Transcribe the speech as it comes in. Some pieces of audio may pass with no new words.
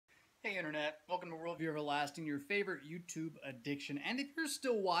Hey Internet, welcome to Worldview Everlasting, your favorite YouTube addiction. And if you're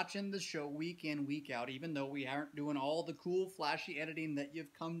still watching the show week in, week out, even though we aren't doing all the cool, flashy editing that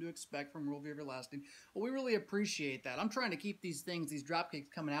you've come to expect from Worldview Everlasting, well, we really appreciate that. I'm trying to keep these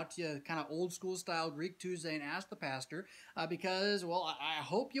dropkicks coming out to you kind of old school style, Greek Tuesday and Ask the Pastor, because, well, I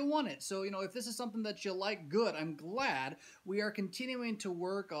hope you want it. So, if this is something that you like, good. I'm glad. We are continuing to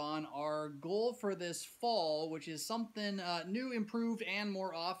work on our goal for this fall, which is something new, improved, and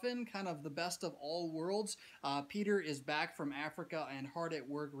more often, kind of the best of all worlds. Peter is back from Africa and hard at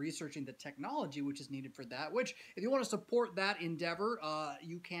work researching the technology which is needed for that, which if you want to support that endeavor,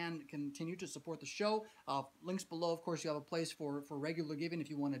 you can continue to support the show. Links below, of course, you have a place for regular giving if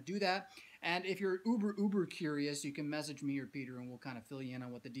you want to do that. And if you're uber curious, you can message me or Peter and we'll kind of fill you in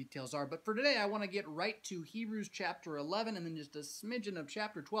on what the details are. But for today, I want to get right to Hebrews chapter 11 and then just a smidgen of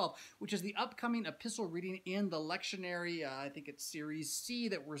chapter 12, which is the upcoming epistle reading in the lectionary, I think it's series C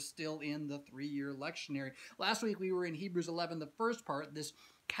that we're still in the 3-year lectionary. Last week we were in Hebrews 11, the first part, this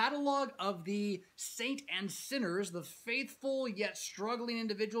catalog of the saint and sinners, the faithful yet struggling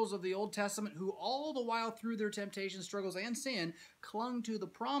individuals of the Old Testament who all the while through their temptations, struggles, and sin clung to the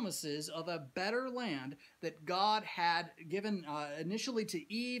promises of a better land that God had given initially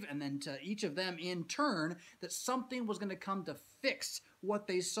to Eve and then to each of them in turn, that something was going to come to fix what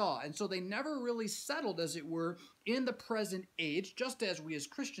they saw. And so they never really settled, as it were, in the present age, just as we as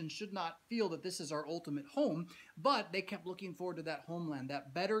Christians should not feel that this is our ultimate home, but they kept looking forward to that homeland,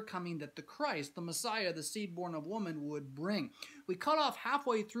 that better coming that the Christ, the Messiah, the seed born of woman, would bring. We cut off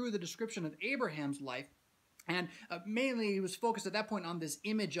halfway through the description of Abraham's life, and mainly he was focused at that point on this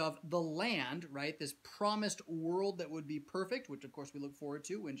image of the land, right? This promised world that would be perfect, which of course we look forward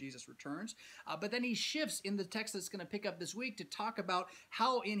to when Jesus returns. But then he shifts in the text that's going to pick up this week to talk about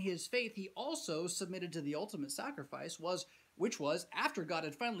how in his faith he also submitted to the ultimate sacrifice, which was after God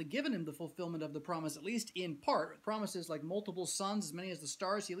had finally given him the fulfillment of the promise, at least in part. Promises like multiple sons, as many as the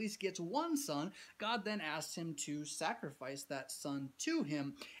stars, he at least gets one son. God then asks him to sacrifice that son to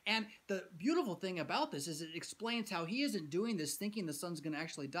him. And the beautiful thing about this is it explains how he isn't doing this thinking the son's going to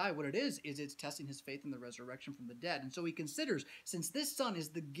actually die. What it is it's testing his faith in the resurrection from the dead. And so he considers, since this son is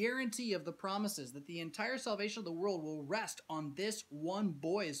the guarantee of the promises, that the entire salvation of the world will rest on this one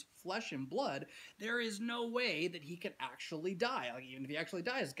boy's flesh and blood, there is no way that he can actually die. Like, even if he actually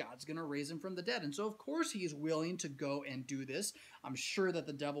dies, God's going to raise him from the dead. And so, of course, he is willing to go and do this. I'm sure that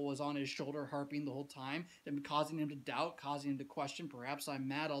the devil was on his shoulder harping the whole time and causing him to doubt, causing him to question, perhaps I'm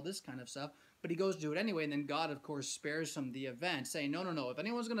mad, all this kind of stuff. But he goes to do it anyway, and then God, of course, spares him the event, saying, no, if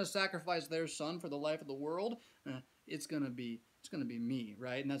anyone's going to sacrifice their son for the life of the world, it's going to be me,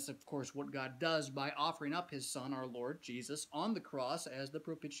 right? And that's, of course, what God does by offering up his son, our Lord Jesus, on the cross as the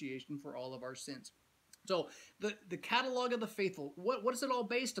propitiation for all of our sins. So the catalog of the faithful, what is it all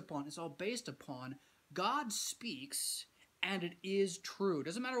based upon? It's all based upon God speaks and it is true.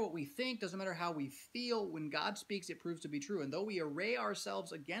 Doesn't matter what we think, doesn't matter how we feel. When God speaks, it proves to be true. And though we array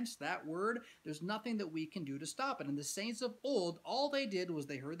ourselves against that word, there's nothing that we can do to stop it. And the saints of old, all they did was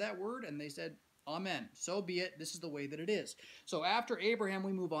they heard that word and they said, Amen. So be it. This is the way that it is. So after Abraham,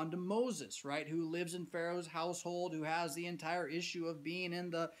 we move on to Moses, right, who lives in Pharaoh's household, who has the entire issue of being in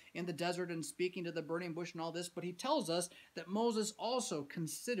the desert and speaking to the burning bush and all this. But he tells us that Moses also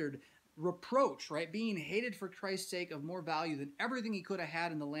considered reproach, right, being hated for Christ's sake, of more value than everything he could have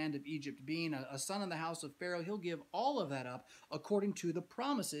had in the land of Egypt. Being a son in the house of Pharaoh, he'll give all of that up according to the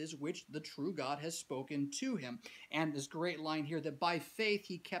promises which the true God has spoken to him. And this great line here, that by faith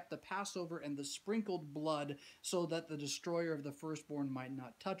he kept the Passover and the sprinkled blood so that the destroyer of the firstborn might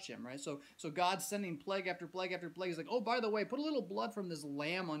not touch him, right? So God's sending plague after plague after plague. He's like, oh, by the way, put a little blood from this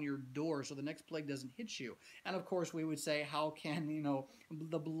lamb on your door so the next plague doesn't hit you. And of course we would say, how can,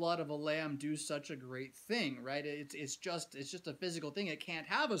 the blood of a lamb do such a great thing, right? It's just a physical thing. It can't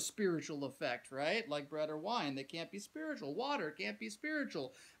have a spiritual effect, right? Like bread or wine, they can't be spiritual. Water can't be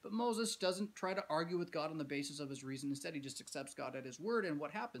spiritual. But Moses doesn't try to argue with God on the basis of his reason. Instead, he just accepts God at his word. And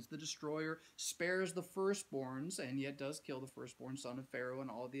what happens? The destroyer spares the firstborns and yet does kill the firstborn son of Pharaoh and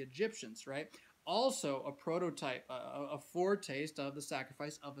all of the Egyptians, right? Also a prototype, a foretaste of the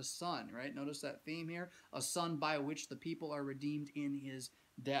sacrifice of a son, right? Notice that theme here, a son by which the people are redeemed in his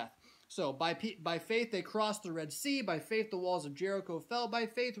death. So by faith they crossed the Red Sea. By faith the walls of Jericho fell. By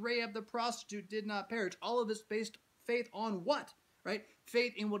faith Rahab the prostitute did not perish. All of this based faith on what? Right?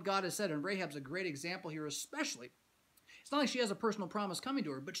 Faith in what God has said. And Rahab's a great example here, especially. It's It's not like she has a personal promise coming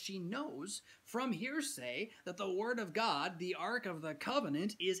to her, but she knows from hearsay that the word of God, the Ark of the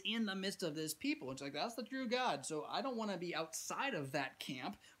Covenant, is in the midst of this people. It's like, that's the true God. So I don't want to be outside of that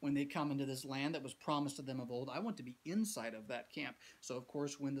camp when they come into this land that was promised to them of old. I want to be inside of that camp. So, of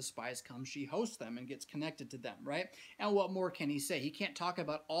course, when the spies come, she hosts them and gets connected to them, right? And what more can he say? He can't talk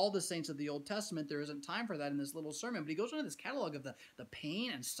about all the saints of the Old Testament. There isn't time for that in this little sermon. But he goes into this catalog of the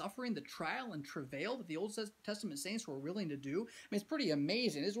pain and suffering, the trial and travail that the Old Testament saints were willing to do. I mean, it's pretty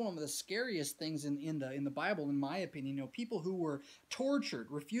amazing. It's one of the scariest things in the Bible, in my opinion. You know, people who were tortured,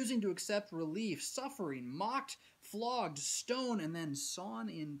 refusing to accept relief, suffering, mocked, flogged, stoned, and then sawn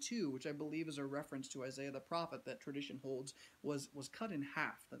in two, which I believe is a reference to Isaiah the prophet that tradition holds was cut in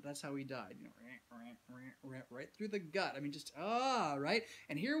half. That's how he died. You know, right through the gut. I mean, just right.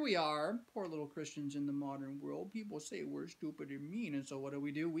 And here we are, poor little Christians in the modern world. People say we're stupid and mean, and so what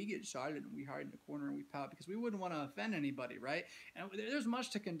do? We get silent and we hide in the corner and we pout because we wouldn't want to offend anybody, right? And there's much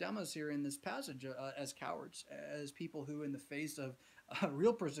to condemn us here in this passage as cowards, as people who, in the face of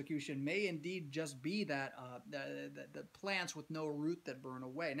real persecution, may indeed just be that the plants with no root that burn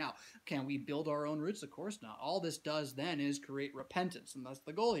away. Now, can we build our own roots? Of course not. All this does then is create repentance, and that's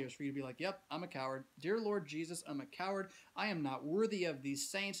the goal here, is for you to be like, yep, I'm a coward. Dear Lord Jesus, I'm a coward. I am not worthy of these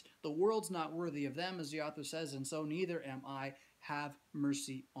saints. The world's not worthy of them, as the author says, and so neither am I. Have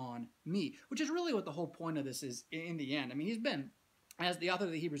mercy on me. Which is really what the whole point of this is in the end. I mean, he's been, as the author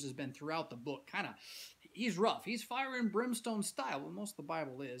of the Hebrews has been throughout the book, he's rough. He's fire and brimstone style. Well, most of the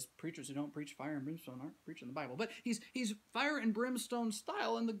Bible is. Preachers who don't preach fire and brimstone aren't preaching the Bible. But he's fire and brimstone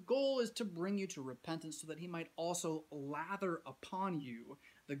style, and the goal is to bring you to repentance so that he might also lather upon you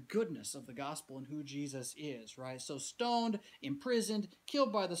the goodness of the gospel and who Jesus is, right? So stoned, imprisoned,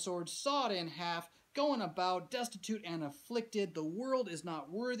 killed by the sword, sawed in half, going about destitute and afflicted. The world is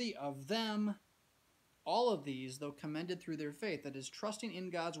not worthy of them. All of these, though commended through their faith, that is, trusting in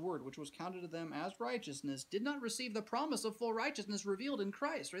God's word, which was counted to them as righteousness, did not receive the promise of full righteousness revealed in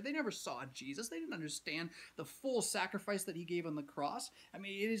Christ, right? They never saw Jesus. They didn't understand the full sacrifice that he gave on the cross. I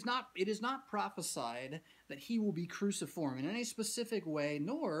mean, it is not prophesied that he will be cruciform in any specific way,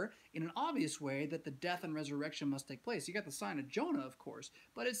 nor in an obvious way that the death and resurrection must take place. You got the sign of Jonah, of course,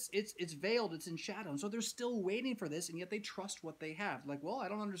 but it's veiled, it's in shadow, and so they're still waiting for this, and yet they trust what they have. Like, well, I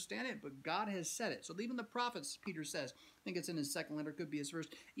don't understand it, but God has said it. So even the prophets, Peter says, I think it's in his second letter, could be his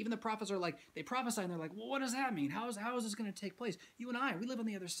first, even the prophets are like, they prophesy and they're like, well, what does that mean? How is this going to take place? You and I, we live on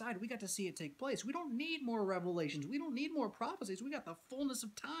the other side. We got to see it take place. We don't need more revelations. We don't need more prophecies. We got the fullness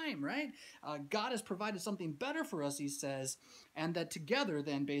of time, right? God has provided something better for us, he says, and that together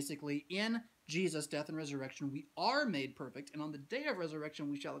then basically in Jesus' death and resurrection, we are made perfect, and on the day of resurrection,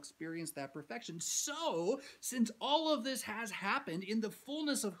 we shall experience that perfection. So, since all of this has happened in the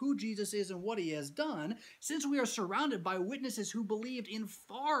fullness of who Jesus is and what he has done, since we are surrounded by witnesses who believed in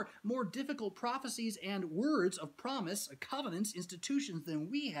far more difficult prophecies and words of promise, covenants, institutions than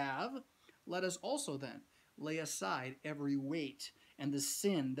we have, let us also then lay aside every weight and the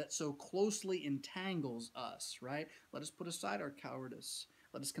sin that so closely entangles us, right? Let us put aside our cowardice.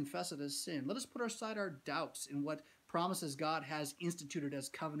 Let us confess it as sin. Let us put aside our doubts in what promises God has instituted as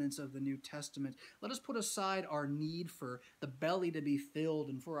covenants of the New Testament. Let us put aside our need for the belly to be filled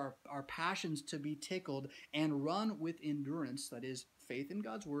and for our passions to be tickled and run with endurance, that is, faith in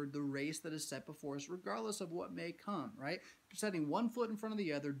God's word, the race that is set before us, regardless of what may come, right? Setting one foot in front of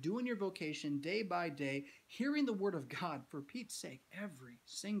the other, doing your vocation day by day, hearing the word of God, for Pete's sake, every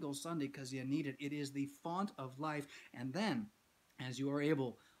single Sunday, because you need it. It is the font of life. And then, as you are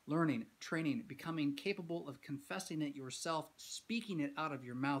able, learning, training, becoming capable of confessing it yourself, speaking it out of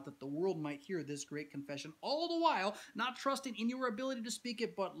your mouth, that the world might hear this great confession, all the while not trusting in your ability to speak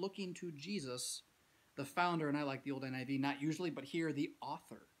it, but looking to Jesus, the founder, and I like the old NIV, not usually, but here, the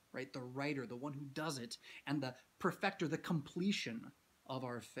author, right? The writer, the one who does it, and the perfecter, the completion of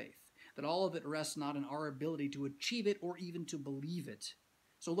our faith. That all of it rests not in our ability to achieve it or even to believe it.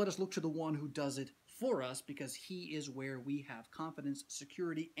 So let us look to the one who does it for us, because he is where we have confidence,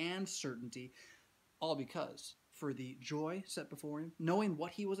 security, and certainty, all because for the joy set before him, knowing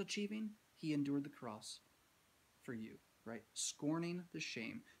what he was achieving, he endured the cross for you, right? Scorning the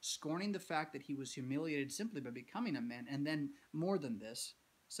shame, scorning the fact that he was humiliated simply by becoming a man, and then more than this,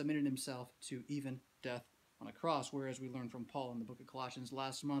 submitted himself to even death on a cross, whereas we learned from Paul in the book of Colossians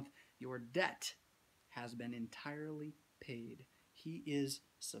last month, your debt has been entirely paid. He is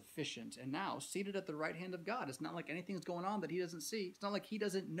sufficient. And now, seated at the right hand of God, it's not like anything's going on that he doesn't see. It's not like he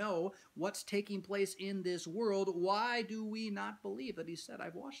doesn't know what's taking place in this world. Why do we not believe that he said,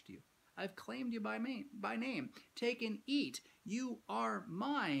 I've washed you? I've claimed you by name. Take and eat. You are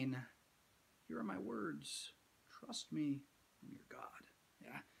mine. Here are my words. Trust me. from your God.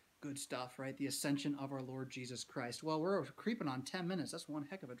 Yeah, good stuff, right? The ascension of our Lord Jesus Christ. Well, we're creeping on 10 minutes. That's one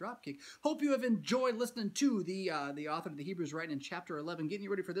heck of a dropkick. Hope you have enjoyed listening to the author of the Hebrews writing in chapter 11, getting you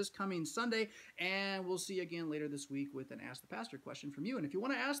ready for this coming Sunday. And we'll see you again later this week with an Ask the Pastor question from you. And if you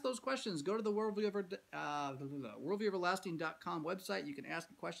want to ask those questions, go to the worldvieweverlasting.com website. You can ask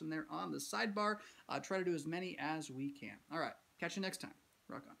a question there on the sidebar. Try to do as many as we can. All right. Catch you next time.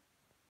 Rock on.